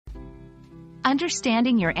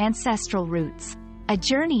Understanding Your Ancestral Roots, a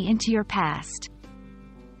journey into your past.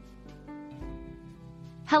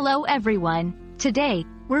 Hello everyone. Today,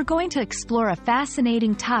 we're going to explore a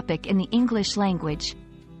fascinating topic in the English language: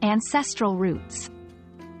 ancestral roots.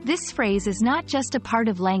 This phrase is not just a part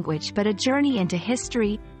of language but a journey into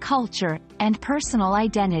history, culture, and personal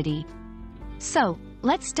identity. So,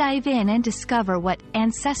 let's dive in and discover what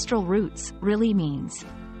ancestral roots really means.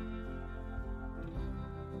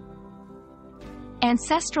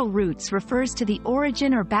 Ancestral roots refers to the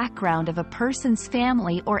origin or background of a person's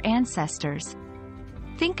family or ancestors.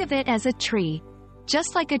 Think of it as a tree.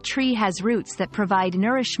 Just like a tree has roots that provide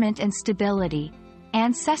nourishment and stability,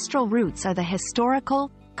 ancestral roots are the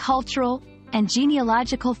historical, cultural, and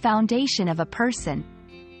genealogical foundation of a person.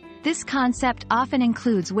 This concept often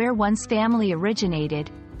includes where one's family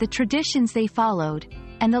originated, the traditions they followed,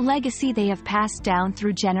 and the legacy they have passed down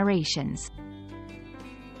through generations.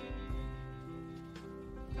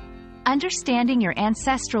 Understanding your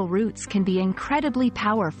ancestral roots can be incredibly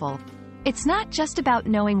powerful. It's not just about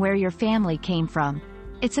knowing where your family came from.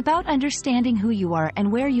 It's about understanding who you are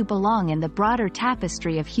and where you belong in the broader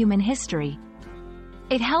tapestry of human history.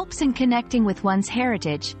 It helps in connecting with one's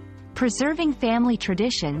heritage, preserving family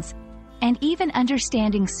traditions, and even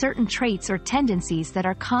understanding certain traits or tendencies that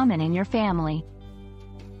are common in your family.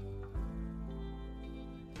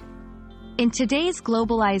 In today's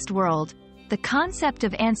globalized world, the concept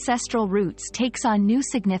of ancestral roots takes on new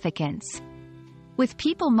significance. With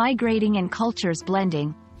people migrating and cultures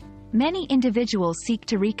blending, many individuals seek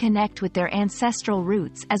to reconnect with their ancestral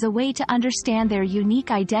roots as a way to understand their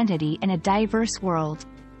unique identity in a diverse world.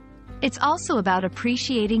 It's also about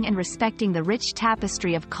appreciating and respecting the rich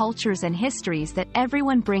tapestry of cultures and histories that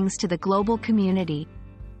everyone brings to the global community.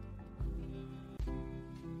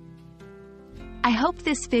 I hope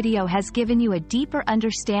this video has given you a deeper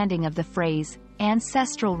understanding of the phrase,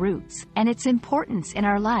 ancestral roots, and its importance in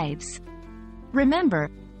our lives. Remember,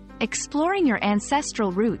 exploring your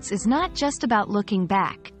ancestral roots is not just about looking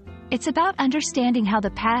back. It's about understanding how the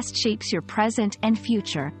past shapes your present and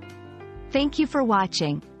future. Thank you for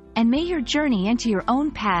watching, and may your journey into your own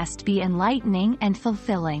past be enlightening and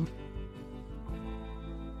fulfilling.